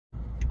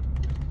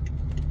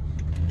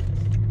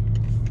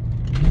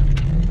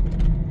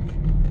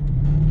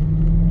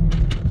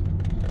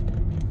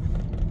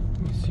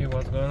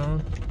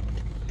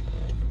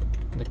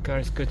car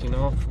is cutting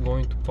off,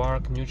 going to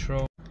park,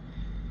 neutral.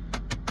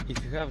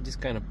 If you have this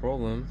kind of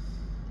problem,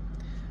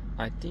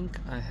 I think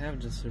I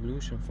have the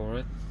solution for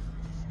it.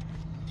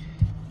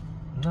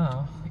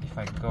 Now, if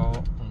I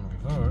go on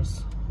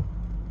reverse,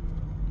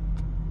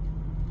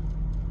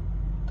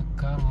 the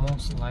car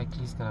most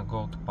likely is gonna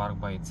go to park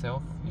by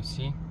itself. You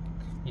see,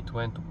 it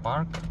went to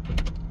park.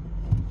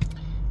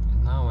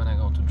 And now when I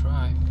go to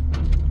drive,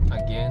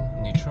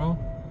 again, neutral.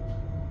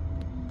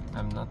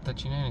 I'm not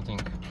touching anything.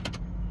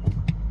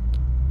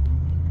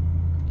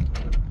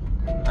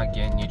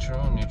 Again,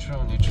 neutral,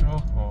 neutral,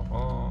 neutral.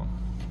 Oh.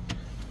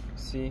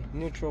 See,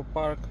 neutral,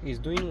 park, is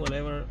doing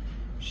whatever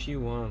she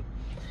wants.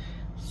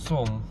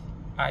 So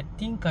I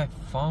think I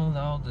found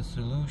out the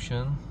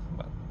solution,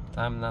 but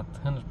I'm not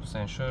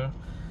 100% sure,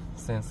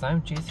 since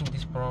I'm chasing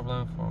this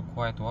problem for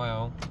quite a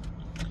while,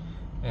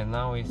 and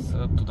now it's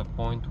up to the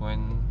point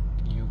when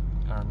you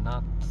are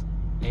not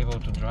able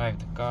to drive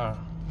the car,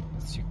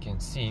 as you can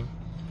see.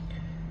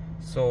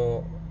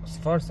 So as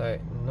far as I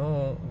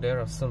know, there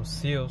are some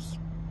seals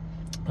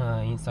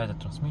inside the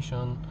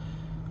transmission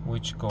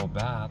which go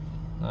bad.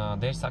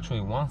 There's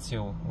actually one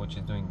seal which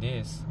is doing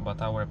this,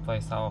 but I will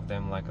replace all of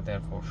them, like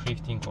there for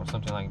shifting or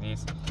something like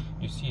this.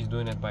 You see it's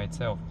doing it by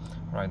itself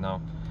right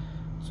now.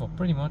 So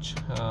pretty much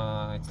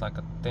it's like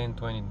a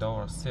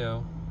 $10–20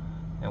 seal,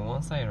 and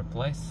once I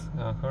replace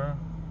her,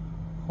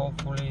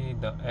 hopefully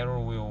the error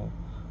will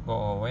go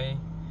away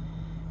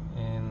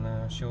and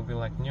she will be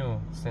like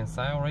new. Since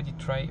I already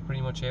tried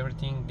pretty much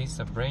everything, this is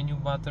a brand new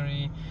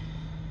battery.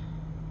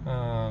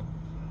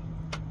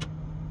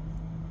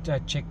 I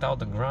checked out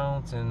the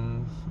grounds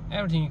and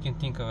everything you can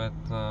think of it,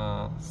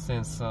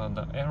 since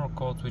the error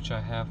codes which I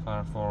have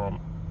are for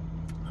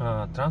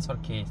transfer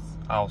case.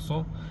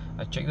 Also,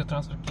 I checked the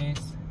transfer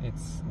case,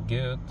 it's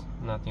good,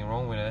 nothing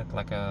wrong with it.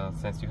 Like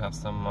since you have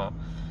some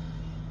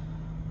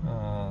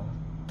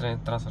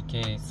transfer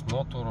case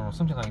motor or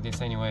something like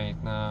this. Anyway,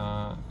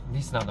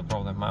 this is not the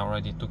problem. I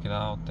already took it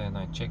out and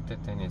I checked it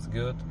and it's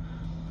good.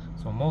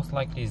 So most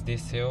likely is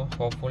this seal.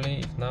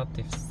 Hopefully, if not,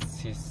 if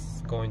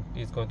it's going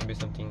to be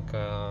something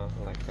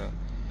like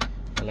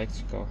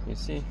electrical. You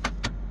see,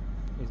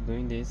 it's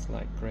doing this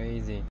like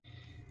crazy.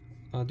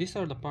 These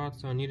are the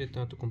parts needed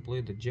to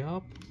complete the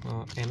job,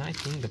 and I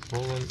think the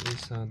problem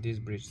is this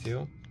bridge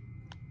seal.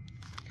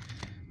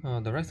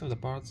 The rest of the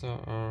parts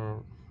are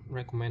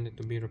recommended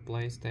to be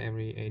replaced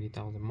every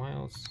 80,000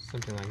 miles,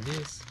 something like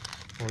this,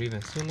 or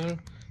even sooner.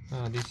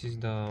 This is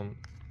the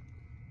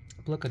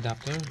plug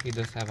adapter. It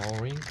does have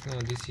O-ring.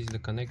 This is the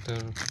connector.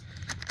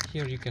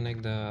 Here you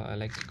connect the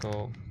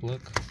electrical plug,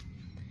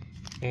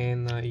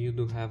 and you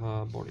do have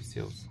body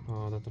seals.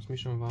 The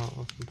transmission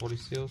valve body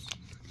seals,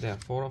 there are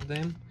 4 of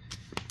them.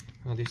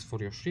 This is for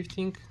your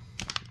shifting,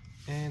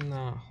 and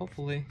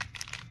hopefully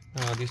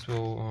this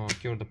will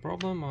cure the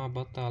problem,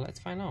 but let's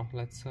find out.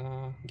 Let's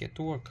get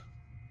to work.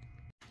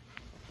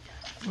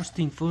 First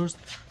thing first,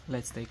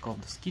 let's take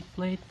off the skid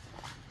plate.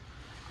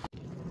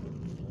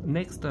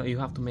 Next, you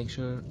have to make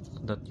sure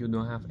that you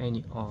don't have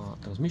any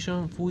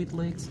transmission fluid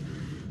leaks.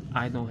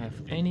 I don't have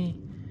any,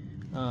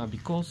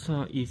 because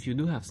if you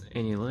do have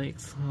any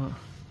leaks,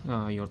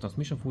 your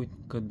transmission fluid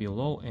could be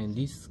low, and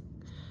this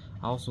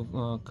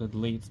also could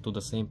lead to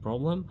the same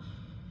problem.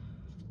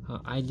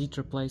 I did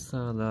replace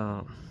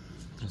the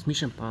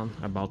transmission pan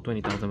about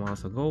 20,000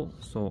 miles ago,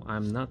 so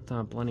I'm not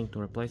planning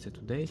to replace it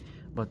today,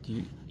 but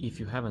if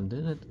you haven't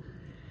done it,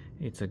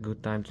 it's a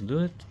good time to do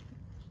it.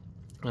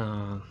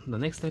 The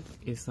next step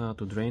is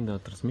to drain the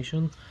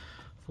transmission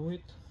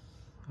fluid.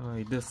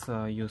 It does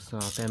use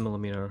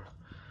 10mm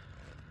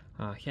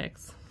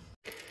hex.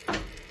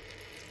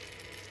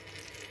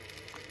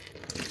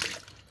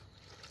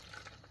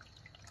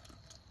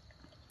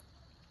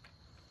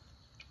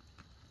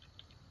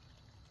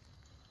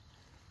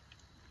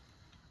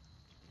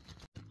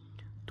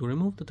 To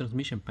remove the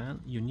transmission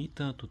pan, you need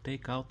to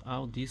take out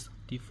all these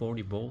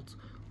T40 bolts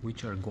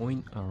which are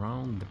going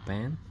around the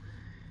pan,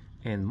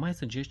 and my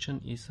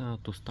suggestion is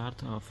to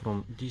start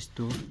from these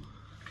 2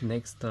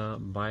 next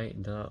by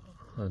the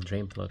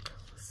drain plug,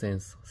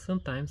 since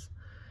sometimes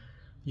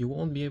you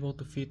won't be able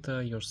to fit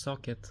your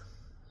socket,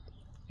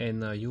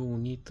 and you will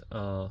need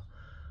a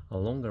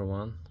longer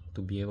one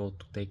to be able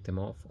to take them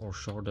off, or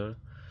shorter,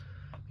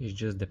 it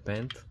just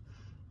depends,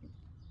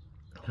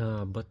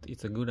 but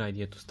it's a good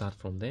idea to start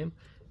from them.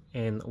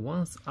 And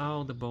once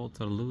all the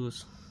bolts are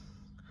loose,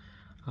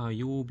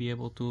 you will be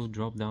able to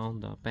drop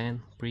down the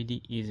pan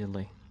pretty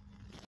easily.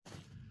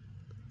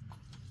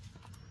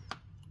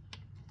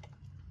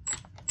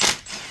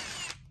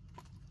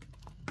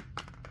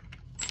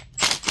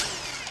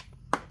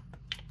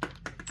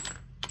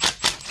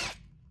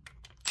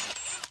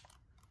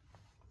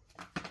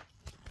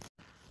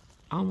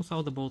 Almost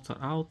all the bolts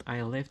are out.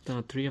 I left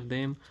 3 of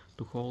them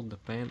to hold the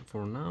pan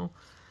for now,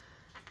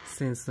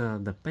 since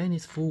the pan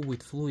is full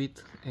with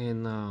fluid,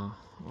 and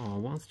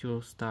once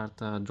you start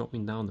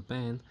dropping down the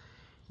pan,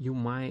 you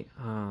might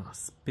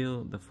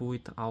spill the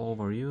fluid all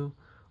over you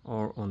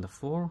or on the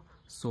floor,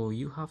 so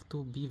you have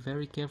to be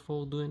very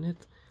careful doing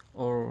it,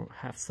 or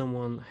have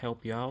someone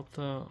help you out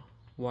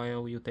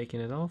while you're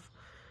taking it off.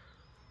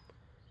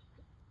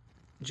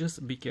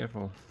 Just be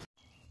careful.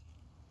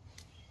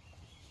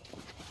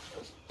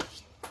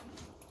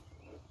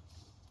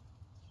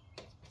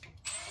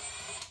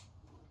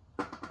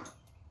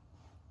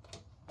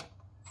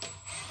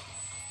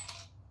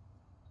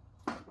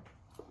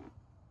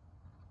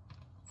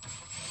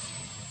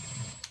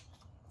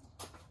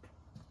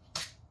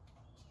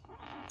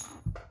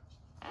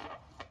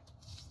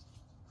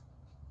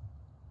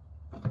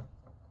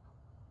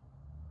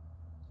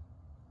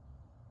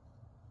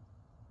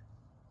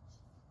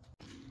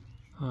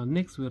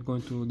 Next we are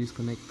going to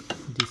disconnect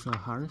this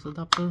harness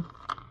adapter.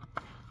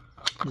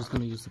 Just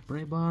gonna use the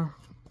pry bar,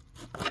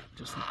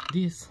 just like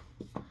this,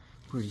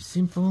 pretty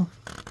simple.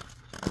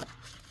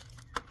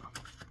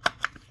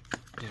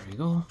 There we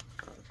go.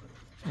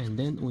 And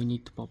then we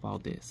need to pop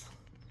out this.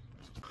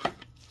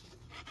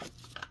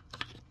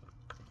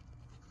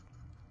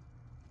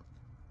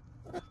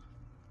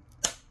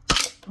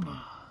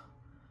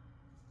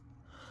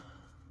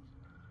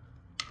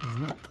 It's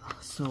not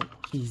so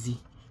easy.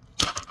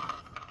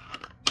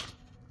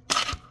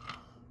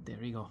 There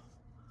we go.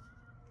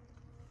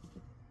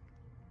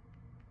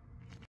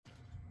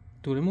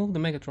 To remove the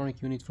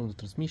mechatronic unit from the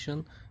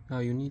transmission,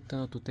 you need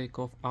to take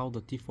off all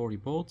the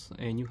T40 bolts,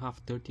 and you have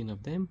 13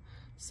 of them,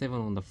 7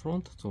 on the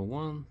front, so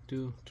 1,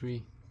 2,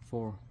 3,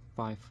 4,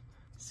 5,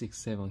 6,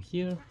 7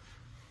 here,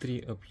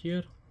 3 up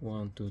here,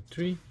 1, 2,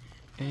 3,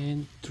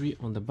 and 3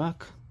 on the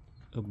back,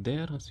 up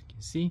there, as you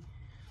can see.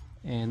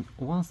 And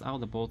once all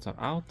the bolts are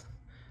out,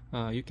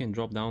 you can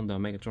drop down the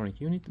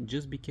mechatronic unit.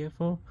 Just be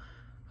careful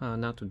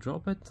not to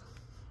drop it,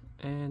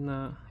 and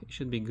it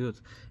should be good.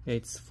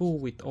 It's full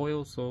with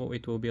oil, so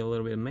it will be a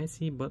little bit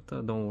messy, but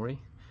don't worry,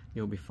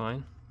 you'll be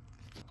fine.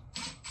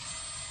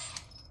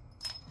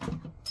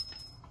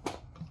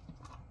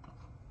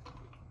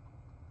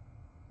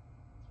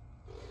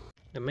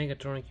 The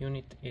mechatronic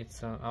unit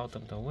is out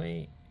of the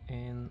way,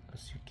 and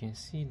as you can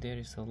see, there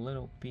is a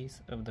little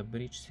piece of the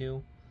bridge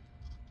seal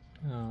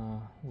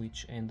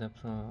which end up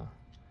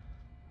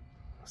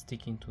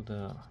sticking to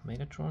the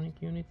mechatronic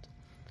unit.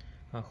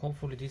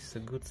 Hopefully this is a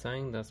good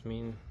sign. That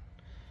means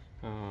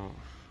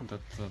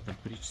that the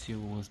bridge seal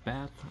was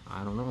bad.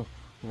 I don't know,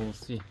 we'll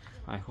see.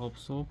 I hope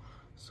so.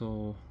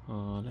 So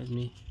let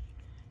me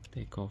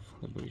take off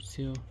the bridge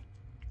seal.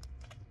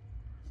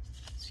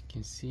 As you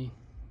can see,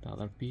 the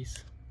other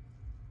piece,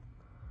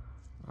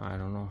 I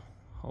don't know,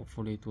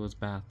 hopefully it was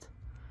bad,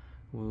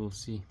 we will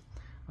see.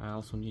 I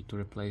also need to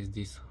replace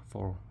these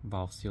 4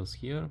 valve seals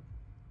here,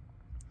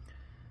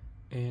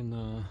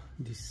 and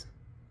this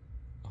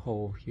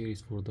hole here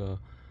is for the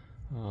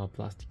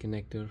plastic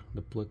connector,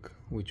 the plug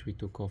which we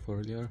took off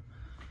earlier.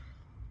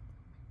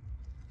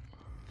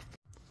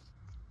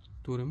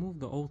 To remove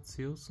the old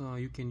seals,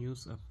 you can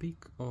use a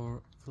pick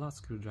or flat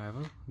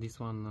screwdriver. This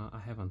one I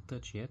haven't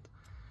touched yet,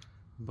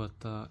 but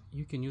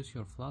you can use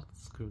your flat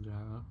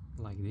screwdriver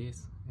like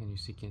this, and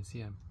as you can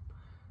see, I'm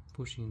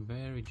pushing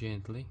very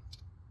gently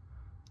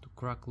to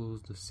crack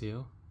loose the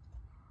seal.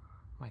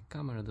 My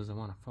camera doesn't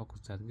want to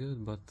focus that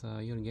good, but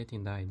you're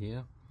getting the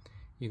idea.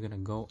 You're gonna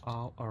go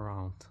all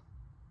around,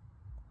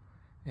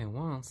 and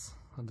once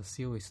the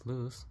seal is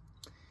loose,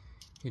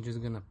 you're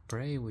just gonna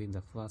pry with the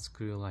flat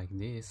screw like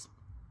this,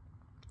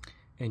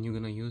 and you're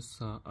gonna use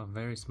a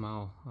very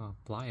small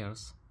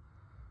pliers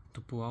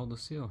to pull out the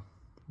seal.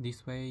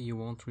 This way you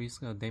won't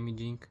risk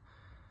damaging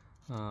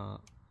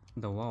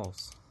the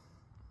walls.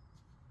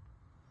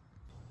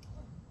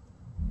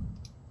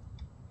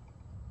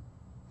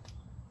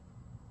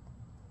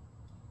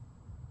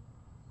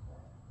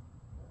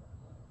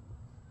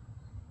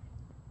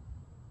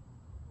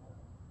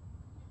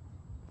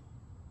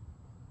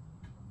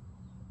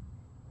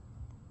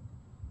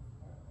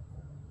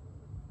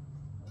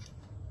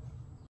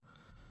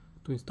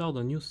 To install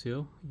the new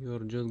seal,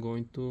 you're just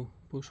going to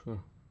push her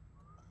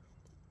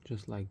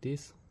just like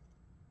this,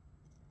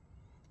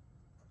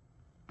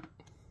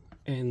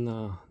 and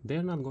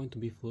they're not going to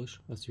be flush,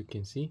 as you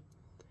can see.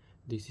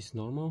 This is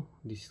normal,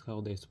 this is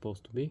how they're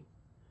supposed to be,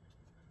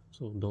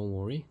 so don't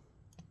worry.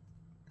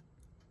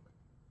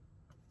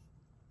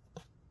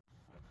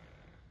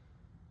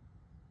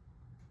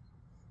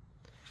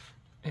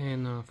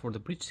 And for the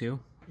bridge seal,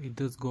 it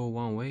does go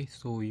one way,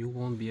 so you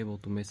won't be able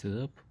to mess it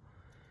up.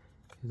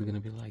 It's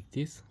gonna be like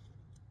this.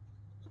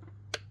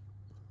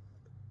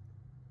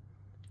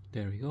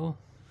 There we go.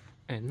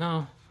 And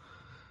now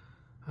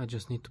I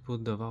just need to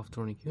put the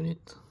Valvetronic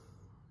unit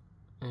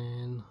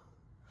and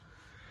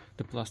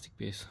the plastic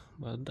piece,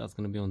 but that's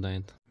gonna be on the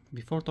end.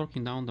 Before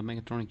torquing down the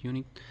mechatronic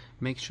unit,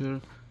 make sure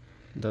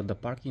that the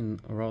parking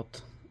rod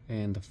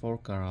and the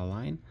fork are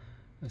aligned.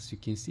 As you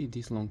can see,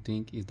 this long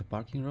thing is the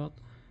parking rod,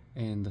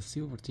 and the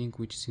silver thing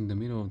which is in the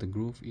middle of the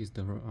groove is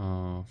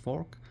the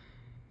fork.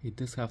 It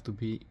does have to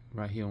be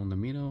right here on the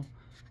middle,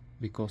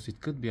 because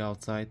it could be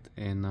outside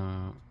and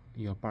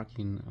your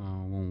parking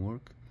won't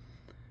work.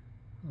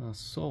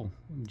 So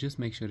just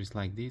make sure it's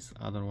like this,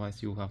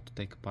 otherwise you'll have to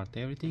take apart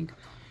everything.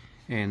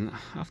 And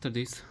after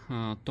this,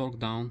 torque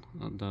down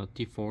the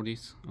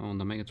T40s on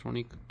the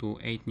mechatronic to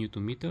 8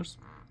 Newton meters.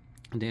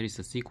 there is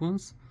a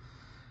sequence,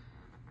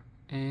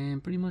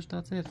 and pretty much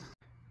that's it.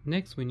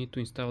 Next we need to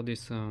install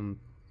this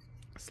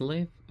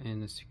sleeve,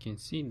 and as you can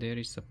see there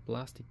is a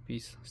plastic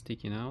piece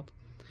sticking out.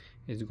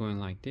 It's going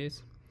like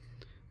this,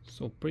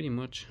 so pretty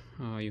much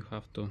you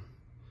have to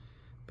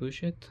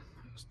push it,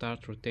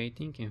 start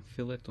rotating and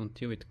feel it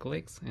until it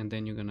clicks, and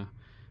then you're gonna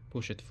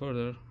push it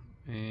further,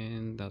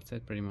 and that's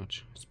it pretty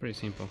much. It's pretty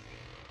simple.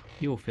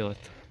 You will feel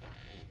it.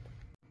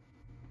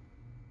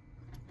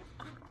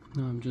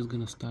 Now I'm just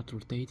gonna start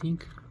rotating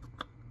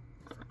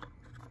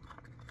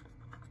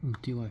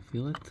until I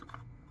feel it.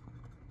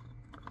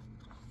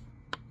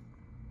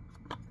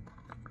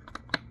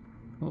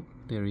 Oh,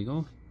 there we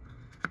go.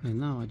 And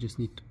now I just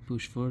need to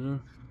push further,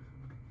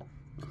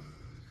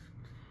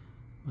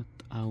 but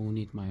I will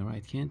need my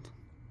right hand.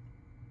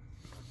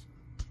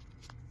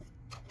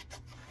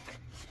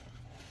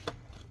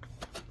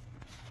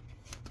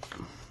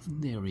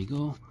 There we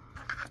go.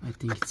 I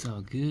think it's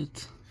all good.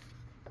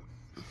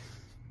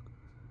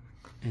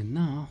 And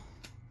now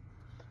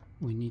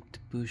we need to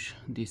push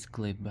this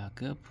clip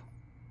back up.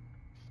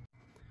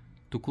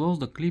 To close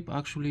the clip,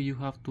 actually you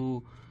have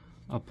to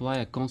apply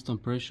a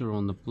constant pressure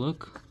on the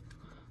plug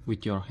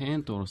with your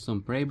hand or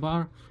some pry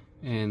bar,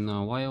 and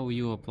while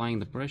you applying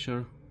the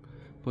pressure,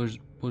 push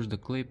the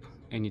clip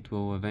and it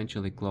will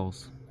eventually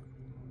close.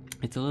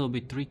 It's a little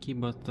bit tricky,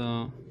 but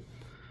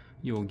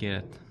you will get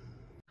it.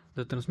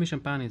 The transmission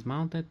pan is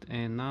mounted,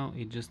 and now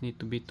it just needs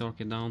to be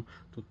torqued down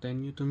to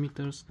 10 Newton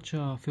meters.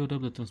 Filled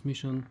up the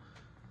transmission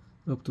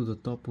up to the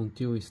top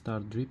until it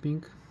starts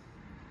dripping,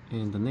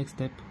 and the next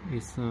step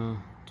is to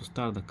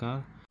start the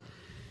car.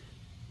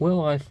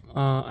 Well,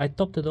 I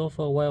topped it off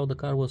while the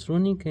car was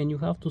running, and you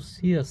have to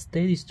see a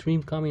steady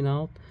stream coming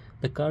out.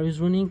 The car is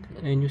running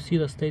and you see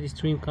the steady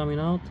stream coming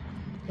out,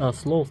 a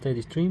slow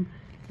steady stream,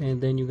 and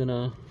then you're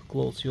gonna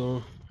close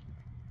your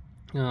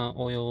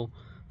oil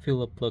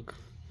fill up plug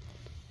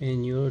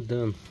and you're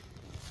done.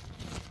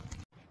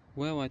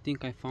 Well, I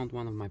think I found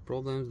one of my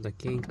problems. The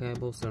cane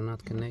cables are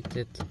not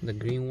connected, the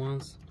green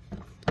ones.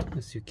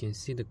 As you can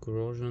see, the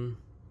corrosion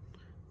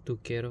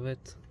took care of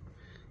it.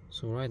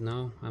 So right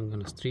now I'm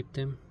gonna strip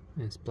them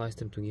and splice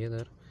them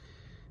together,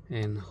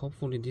 and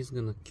hopefully this is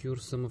gonna cure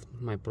some of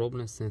my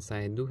problems, since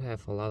I do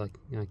have a lot of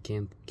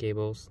cane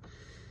cables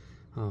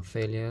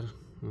failure,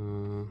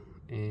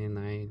 and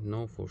I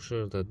know for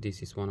sure that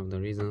this is one of the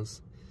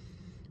reasons.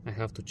 I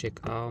have to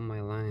check all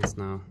my lines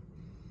now.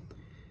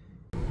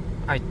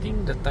 I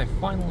think that I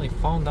finally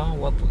found out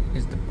what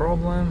is the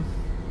problem.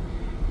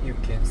 You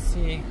can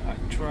see I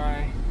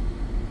try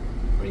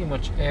pretty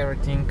much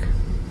everything,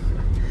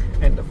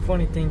 and the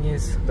funny thing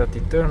is that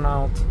it turned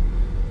out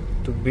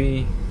to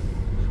be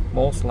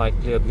most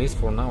likely, at least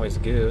for now, is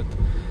good.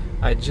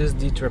 I just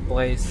did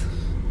replace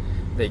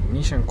the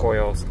ignition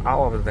coils,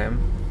 all of them,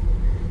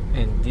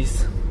 and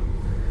this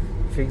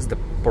fixed the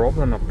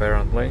problem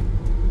apparently,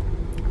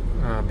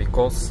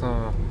 because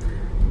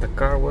the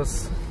car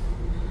was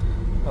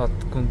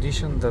at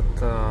condition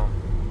that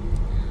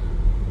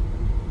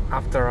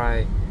after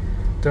I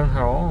turned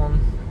her on,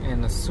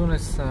 and as soon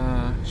as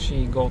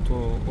she go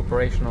to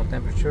operational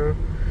temperature,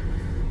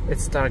 it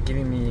started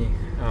giving me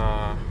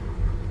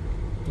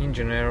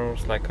engine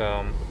errors, like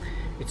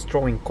it's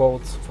throwing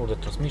codes for the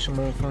transmission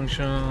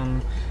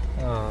malfunction,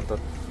 the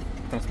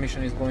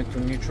transmission is going to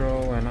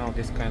neutral, and all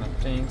these kind of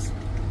things.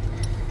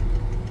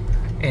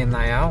 And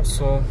I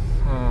also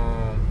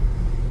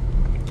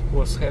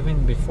was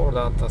having before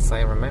that, as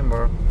I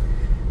remember,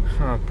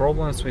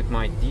 problems with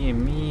my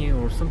DME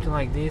or something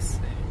like this.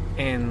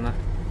 And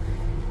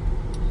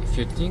if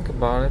you think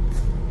about it,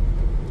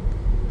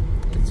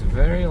 it's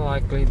very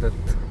likely that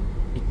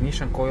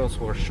ignition coils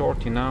were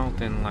shorting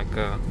out and like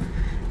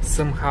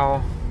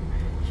somehow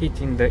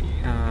hitting the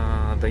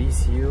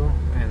ECU,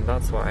 and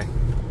that's why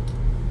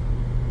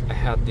I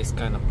had this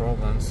kind of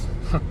problems.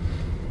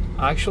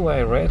 Actually,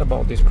 I read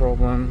about this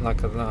problem,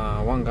 like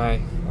one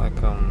guy, like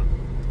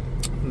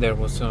there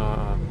was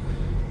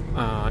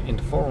in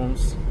the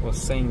forums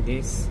was saying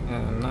this,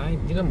 and I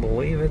didn't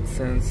believe it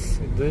since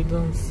it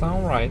didn't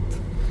sound right.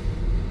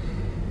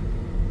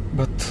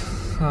 But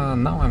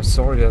now I'm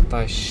sorry that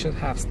I should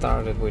have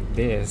started with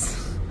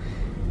this,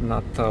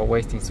 not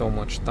wasting so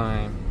much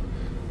time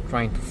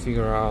trying to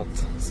figure out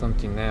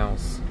something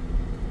else.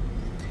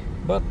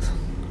 But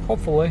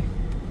hopefully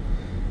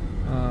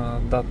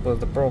that was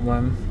the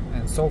problem,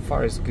 and so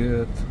far it's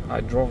good.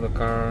 I drove the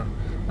car,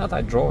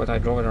 I drove it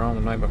around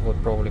the neighborhood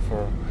probably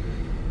for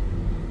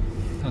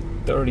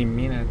 30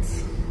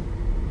 minutes,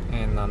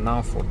 and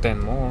now for 10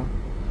 more.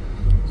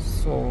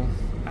 So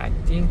I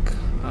think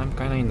I'm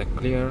kinda in the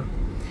clear,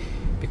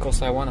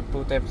 because I want to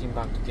put everything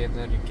back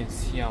together. You can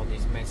see all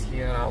this mess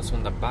here. Also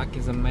on the back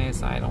is a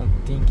mess. I don't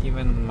think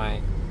even my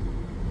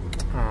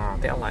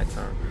tail lights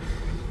are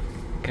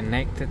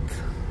connected,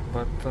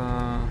 but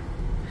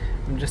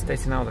I'm just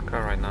testing out the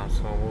car right now,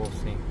 so we'll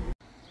see.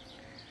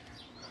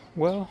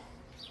 Well,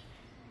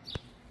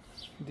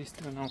 this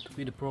turned out to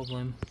be the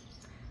problem.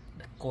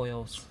 The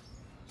coils.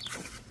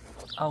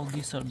 All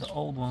these are the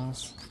old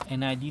ones,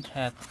 and I did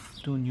have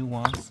two new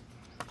ones.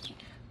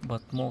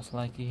 but most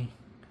likely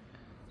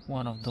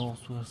one of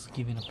those was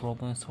giving a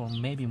problem, or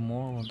maybe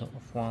more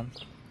of one.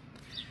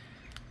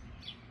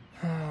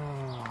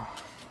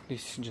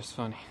 This is just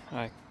funny.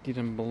 I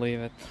didn't believe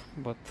it,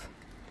 but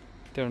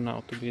turned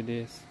out to be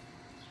this.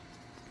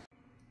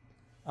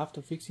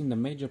 After fixing the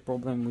major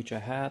problem which I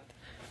had,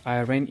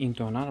 I ran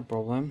into another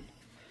problem.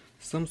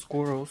 Some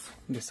squirrels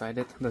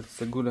decided that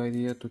it's a good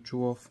idea to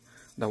chew off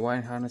the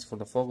wiring harness for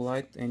the fog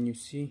light, and you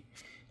see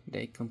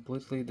they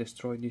completely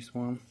destroyed this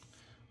one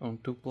on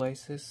 2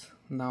 places.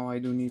 Now I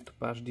do need to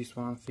patch this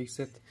one, fix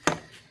it.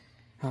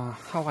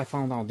 How I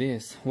found out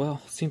this? Well,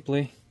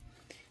 simply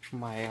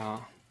my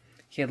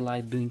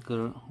headlight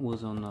blinker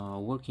wasn't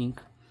working,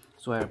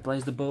 so I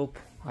replaced the bulb.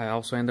 I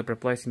also ended up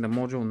replacing the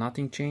module,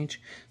 nothing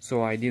changed,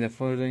 so I did a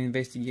further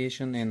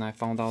investigation and I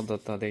found out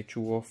that they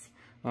chew off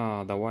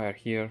the wire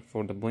here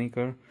for the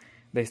blinker.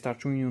 They start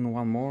chewing on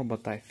one more,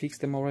 but I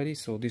fixed them already,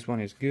 so this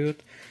one is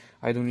good.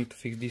 I don't need to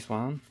fix this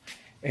one.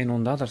 And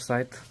on the other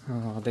side,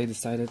 they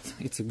decided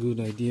it's a good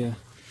idea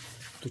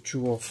to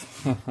chew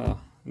off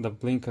the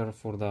blinker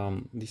for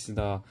the, this is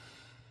the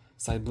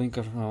side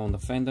blinker on the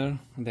fender.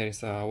 There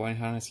is a wiring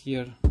harness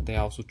here. They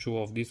also chew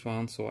off this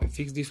one, so I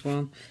fixed this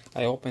one.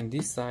 I opened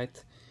this side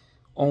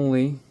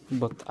only,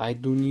 but I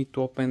do need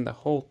to open the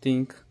whole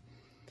thing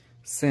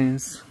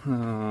since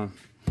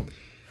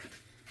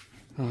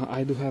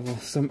I do have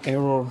some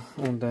error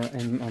on the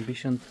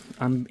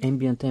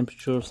ambient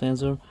temperature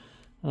sensor,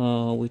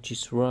 which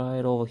is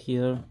right over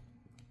here,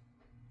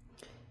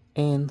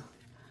 and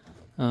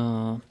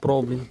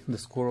probably the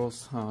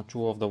squirrels chew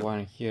off the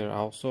wiring here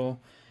also.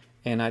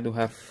 And I do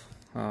have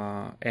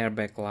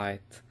airbag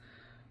light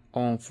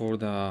on for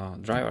the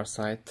driver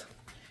side.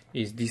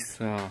 Is this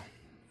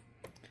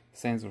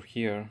sensor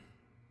here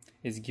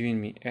is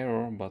giving me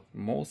error, but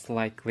most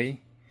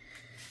likely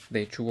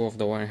they chew off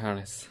the wiring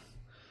harness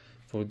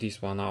for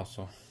this one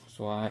also.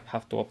 So I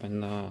have to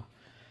open the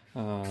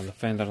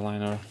fender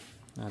liner,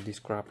 this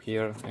crap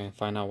here, and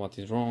find out what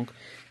is wrong.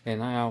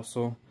 And I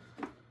also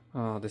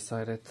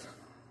decided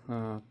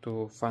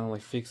to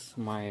finally fix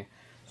my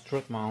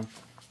strut mount,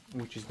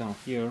 which is down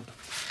here,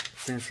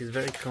 since it's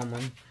very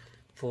common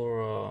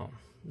for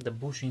the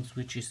bushings,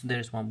 which is,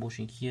 there's one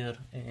bushing here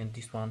and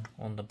this one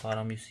on the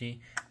bottom. You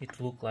see it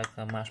look like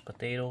a mashed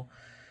potato.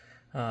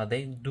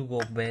 They do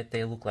go bad,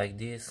 they look like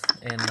this,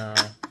 and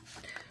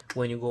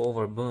when you go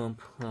over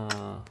bump,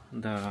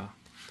 the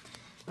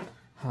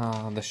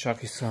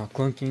shock is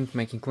clunking,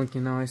 making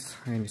clunking noise,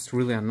 and it's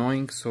really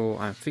annoying. So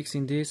I'm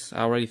fixing this.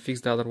 I already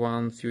fixed the other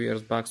one a few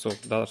years back, so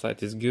the other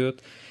side is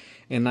good.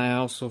 And I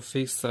also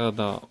fixed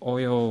the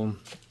oil,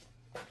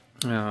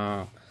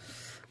 behind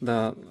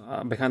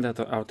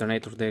the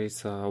alternator there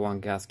is one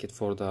gasket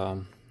for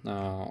the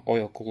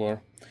oil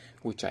cooler,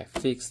 which I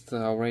fixed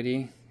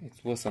already. It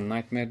was a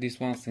nightmare, this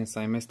one, since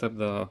I messed up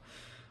the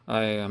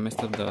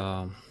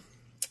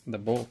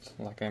bolt,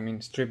 like I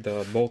mean stripped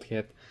the bolt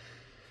head.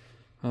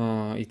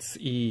 It's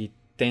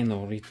E10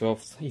 or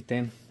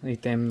E12,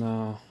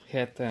 E10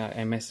 head.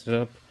 I messed it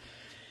up.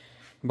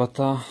 But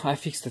I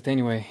fixed it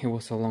anyway. It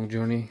was a long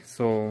journey,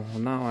 so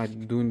now I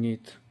do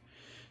need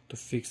to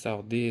fix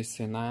out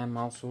this, and I'm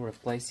also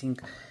replacing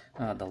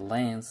the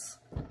lens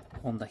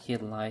on the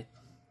headlight,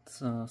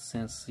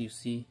 since you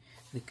see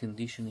the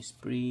condition is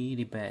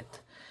pretty bad.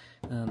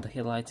 The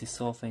headlight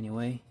is off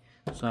anyway,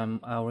 so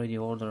I already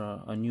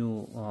ordered a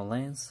new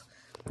lens.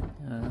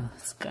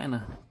 It's kind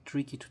of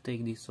tricky to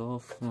take this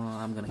off.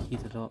 I'm gonna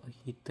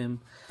hit them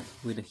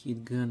with a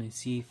heat gun and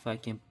see if I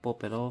can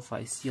pop it off.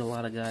 I see a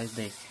lot of guys,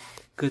 they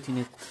cutting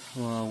it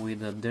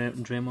with a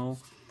Dremel,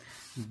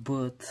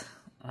 but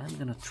I'm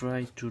gonna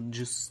try to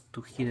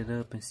heat it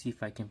up and see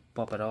if I can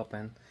pop it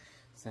open,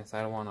 since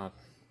I don't wanna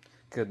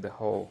cut the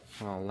whole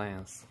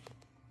lens.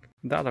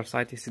 The other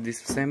side is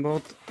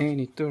disassembled,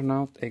 and it turned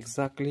out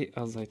exactly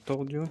as I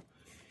told you.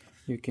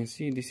 You can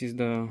see this is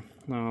the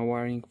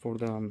wiring for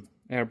the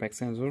airbag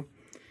sensor,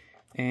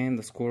 and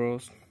the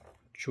squirrels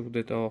chewed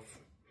it off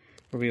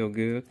real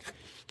good.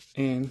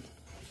 And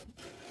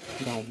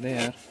down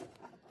there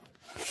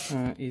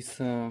is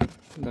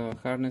the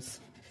harness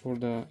for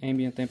the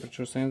ambient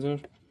temperature sensor.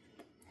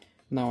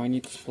 Now I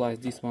need to splice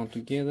this one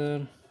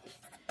together.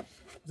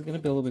 It's gonna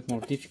be a little bit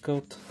more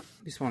difficult.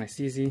 This one is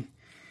easy.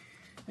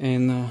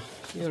 And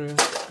here is,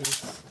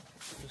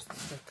 just a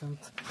second,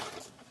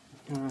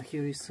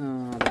 here is the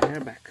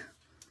airbag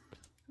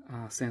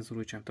sensor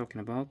which I'm talking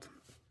about.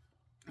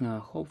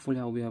 Hopefully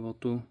I'll be able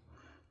to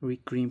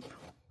recrimp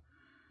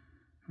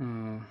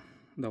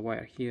the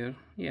wire here.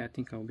 Yeah, I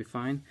think I'll be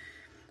fine.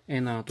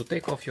 And to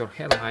take off your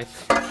headlight,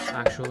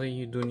 actually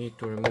you do need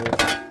to remove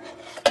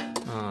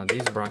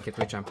this bracket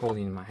which I'm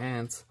holding in my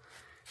hands,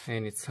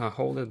 and it's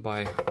held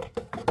by,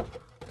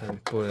 let me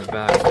put it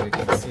back so you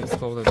can see, it's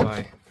held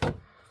by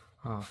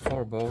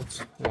 4 bolts,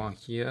 one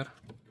here,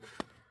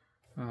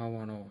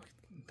 one over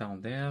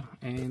down there,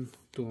 and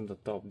 2 on the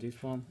top,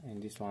 this one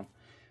and this one.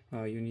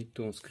 You need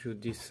to unscrew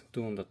these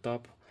 2 on the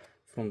top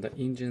from the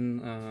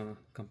engine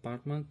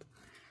compartment,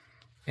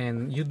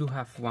 and you do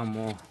have one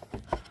more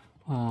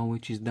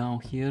which is down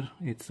here.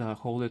 It's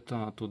holded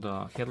to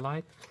the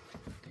headlight,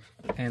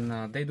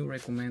 and they do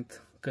recommend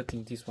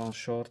cutting this one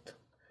short,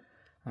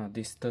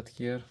 this stud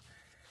here,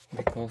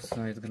 because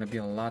it's gonna be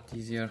a lot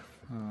easier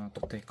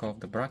to take off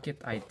the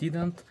bracket. I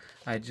didn't.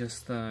 I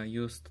just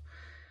used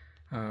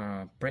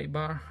a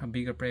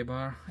bigger pray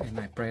bar, and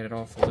I prayed it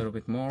off a little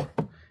bit more,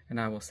 and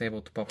I was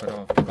able to pop it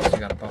off, because you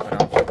gotta pop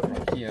it off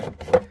from here.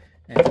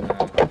 And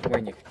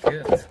when you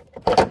cut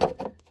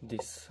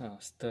this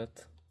stud,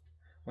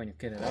 when you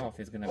get it off,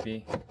 it's gonna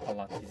be a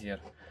lot easier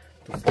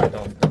to slide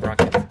off the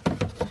bracket.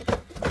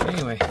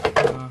 Anyway,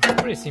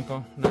 pretty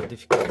simple, not a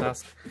difficult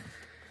task.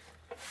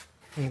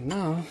 And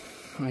now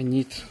I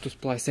need to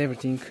splice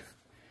everything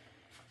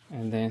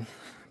and then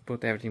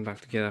put everything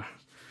back together.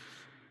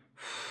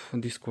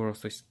 These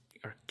squirrels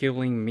are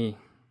killing me.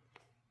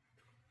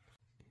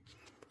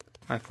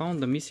 I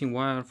found the missing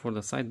wire for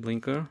the side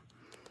blinker.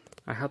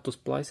 I had to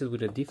splice it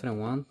with a different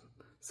one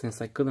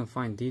since I couldn't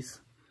find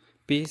this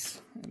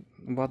piece.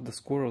 What the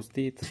squirrels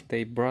did,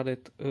 they brought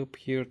it up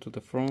here to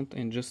the front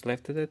and just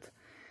left it.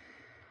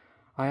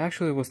 I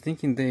actually was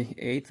thinking they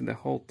ate the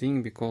whole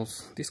thing,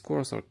 because these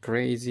squirrels are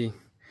crazy.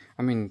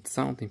 I mean, it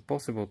sounds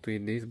impossible to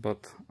eat this,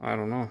 but I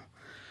don't know.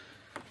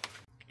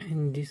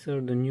 And these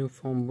are the new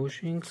foam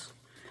bushings.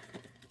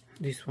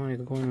 This one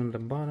is going on the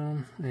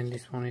bottom and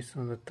this one is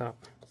on the top.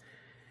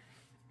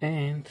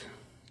 And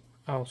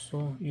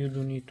also you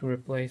do need to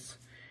replace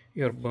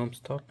your bump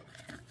stop,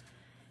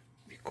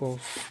 because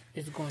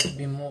it's going to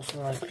be most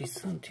likely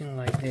something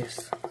like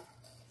this.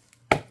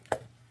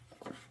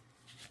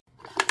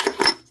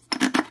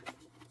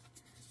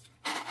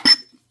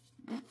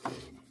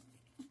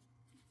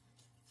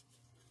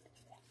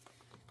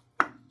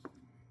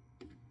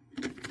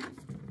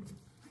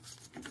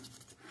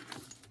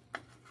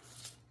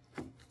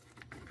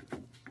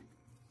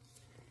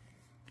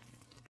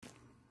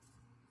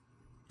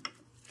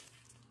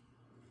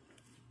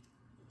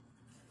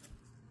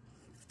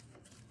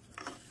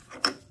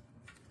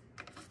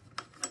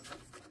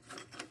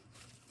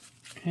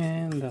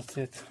 And that's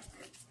it.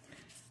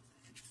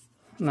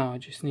 Now I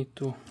just need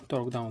to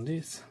torque down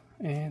this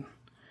and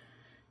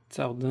it's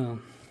all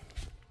done.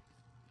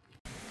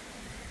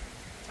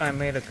 I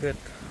made a cut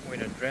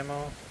with a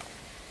Dremel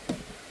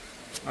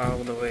all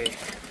the way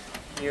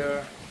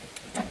here.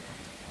 So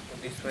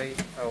this way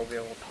I will be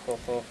able to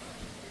pop off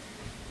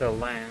the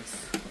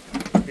lens.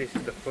 This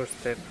is the first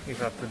step you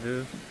have to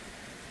do.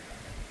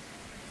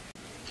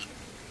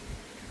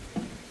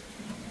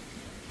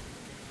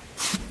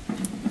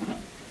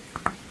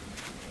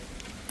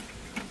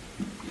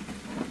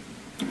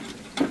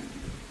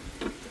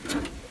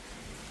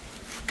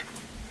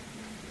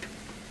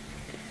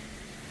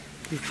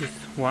 This is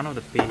one of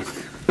the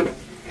pieces.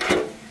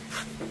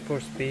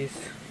 First piece.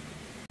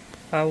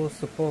 I was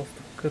supposed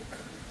to cut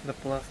the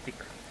plastic,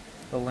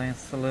 the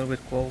lens a little bit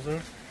closer,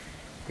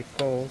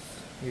 because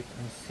you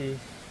can see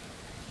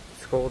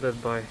it's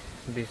holded by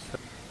this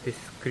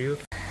screw.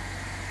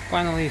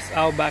 Finally, it's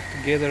all back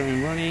together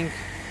and running.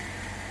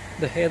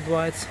 The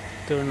headlights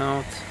turn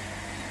out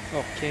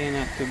okay,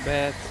 not too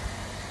bad.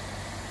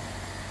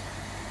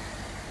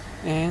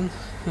 And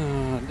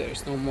there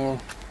is no more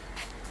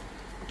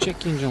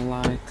check engine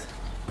light,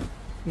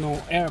 no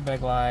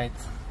airbag light,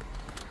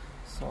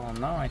 so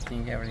now I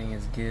think everything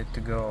is good to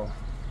go.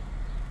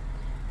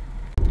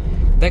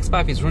 The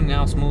X5 is running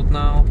out smooth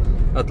now,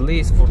 at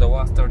least for the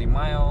last 30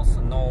 miles.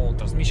 No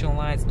transmission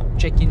lights, no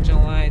check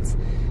engine lights,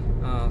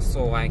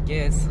 so I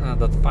guess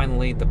that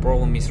finally the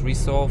problem is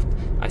resolved.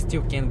 I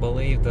still can't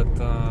believe that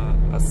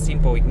a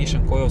simple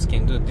ignition coils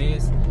can do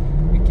this.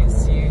 You can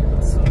see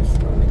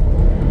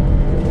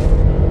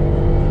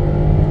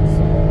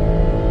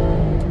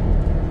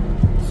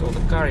so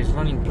the car is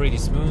running pretty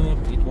smooth.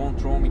 It won't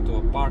throw me to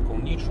a park or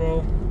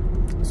neutral,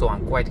 so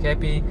I'm quite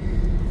happy.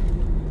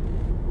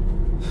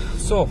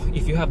 So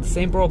if you have the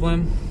same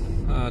problem,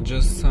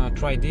 just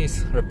try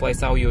this.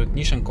 Replace all your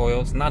ignition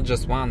coils, not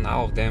just one,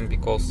 all of them,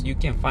 because you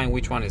can find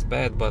which one is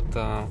bad, but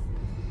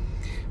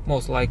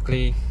most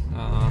likely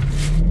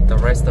the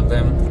rest of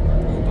them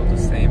will do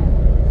the same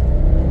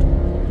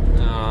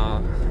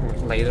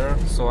later.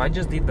 So I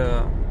just did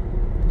the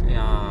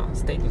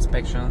state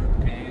inspection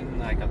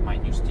and I got my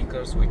new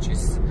stickers, which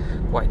is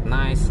quite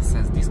nice,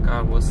 since this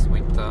car was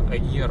with a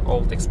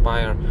year-old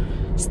expire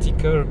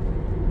sticker.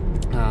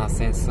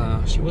 Since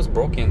she was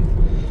broken,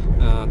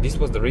 this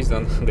was the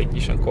reason, the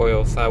ignition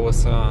coils. I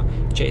was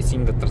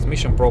chasing the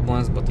transmission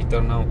problems, but it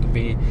turned out to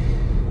be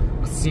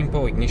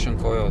simple ignition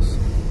coils.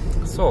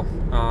 So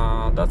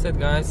that's it,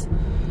 guys.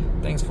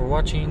 Thanks for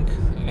watching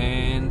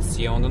and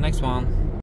see you on the next one.